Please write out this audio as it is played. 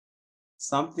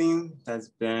Something that's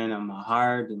been on my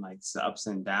heart and like the ups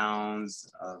and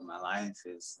downs of my life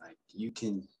is like you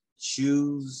can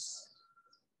choose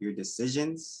your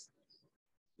decisions,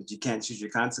 but you can't choose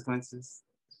your consequences.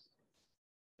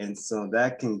 And so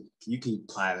that can you can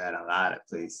apply that a lot of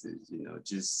places,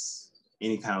 just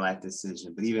any kind of life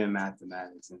decision, but even in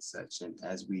mathematics and such. And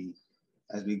as we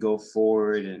go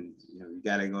forward and you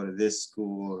gotta go to this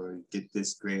school or get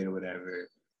this grade or whatever,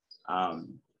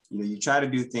 um, you try to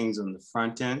do things on the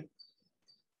front end,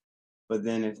 but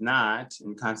then if not,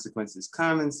 and consequences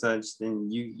come and such, then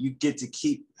you get to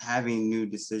keep having new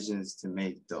decisions to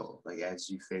make though, like as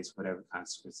you face whatever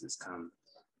consequences come.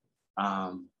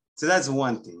 So that's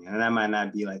one thing, and that might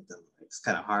not be like it's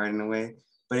kind of hard in a way,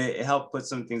 but it helped put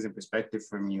some things in perspective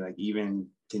for me, like even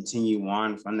continue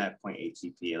on from that point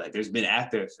ATP. Like there's been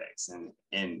after effects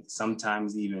and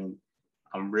sometimes even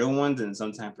real ones and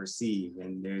sometimes perceived.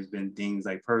 And there's been things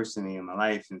like personally in my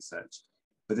life and such.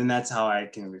 But then that's how I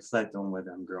can reflect on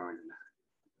whether I'm growing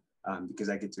or not. Because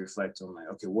I get to reflect on like,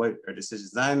 okay, what are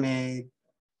decisions I made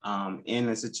in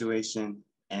a situation?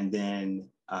 And then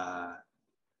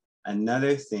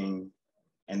another thing,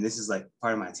 and this is like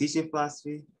part of my teaching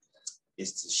philosophy,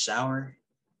 is to shower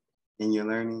in your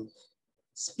learning.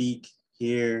 Speak,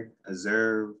 hear,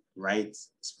 observe, write,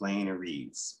 explain, and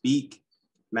read. Speak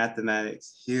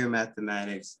mathematics, hear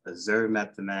mathematics, observe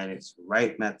mathematics,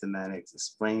 write mathematics,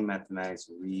 explain mathematics,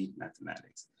 read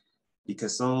mathematics.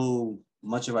 Because so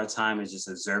much of our time is just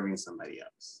observing somebody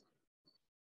else.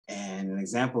 And an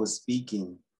example of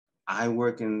speaking, I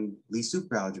work in least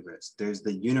superalgebras. There's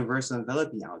the universal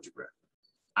enveloping algebra.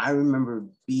 I remember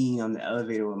being on the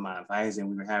elevator with my advisor and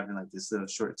we were having like this little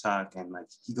short talk and like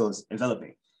he goes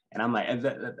enveloping and I'm like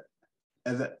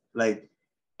like,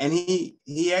 and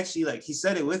he actually like he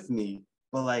said it with me,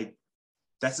 but like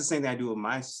that's the same thing I do with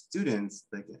my students,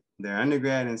 like their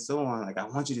undergrad and so on. Like I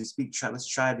want you to speak, let's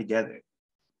try it together.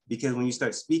 Because when you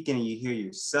start speaking and you hear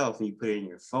yourself and you put it in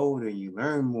your folder and you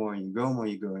learn more and you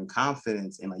grow in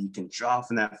confidence and like you can draw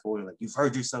from that folder, like you've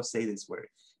heard yourself say this word.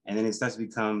 And then it starts to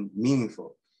become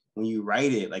meaningful. When you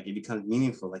write it, like it becomes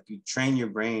meaningful. Like you train your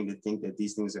brain to think that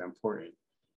these things are important.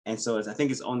 And so I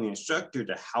think it's on the instructor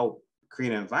to help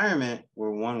create an environment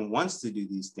where one wants to do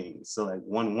these things. So like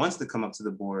one wants to come up to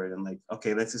the board and like,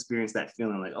 okay, let's experience that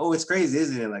feeling like, oh, it's crazy,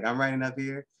 isn't it? Like I'm writing up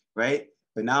here, right?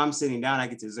 But now I'm sitting down, I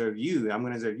get to observe you. I'm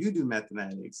going to observe you do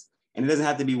mathematics. And it doesn't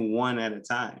have to be one at a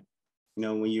time.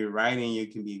 When you're writing, you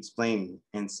can be explaining.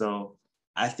 And so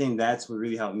I think that's what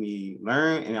really helped me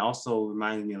learn. And it also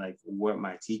reminds me like what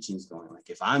my teaching is going. Like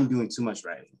if I'm doing too much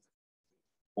writing,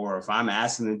 or if I'm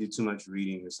asking them to do too much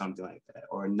reading or something like that,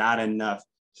 or not enough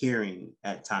hearing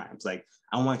at times, like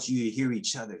I want you to hear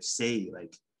each other say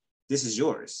like, this is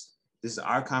yours. This is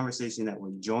our conversation that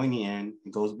we're joining in.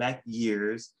 It goes back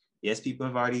years. Yes, people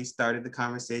have already started the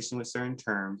conversation with certain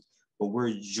terms, but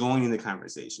we're joining the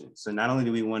conversation. So not only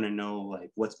do we want to know like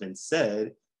what's been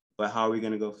said, but how are we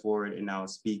going to go forward and now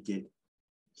speak it,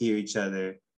 hear each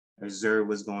other, observe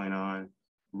what's going on,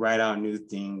 write out new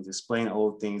things, explain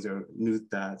old things or new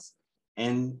thoughts,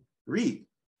 and read.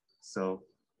 So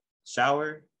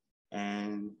shower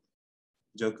and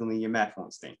jokingly your math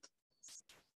won't stink.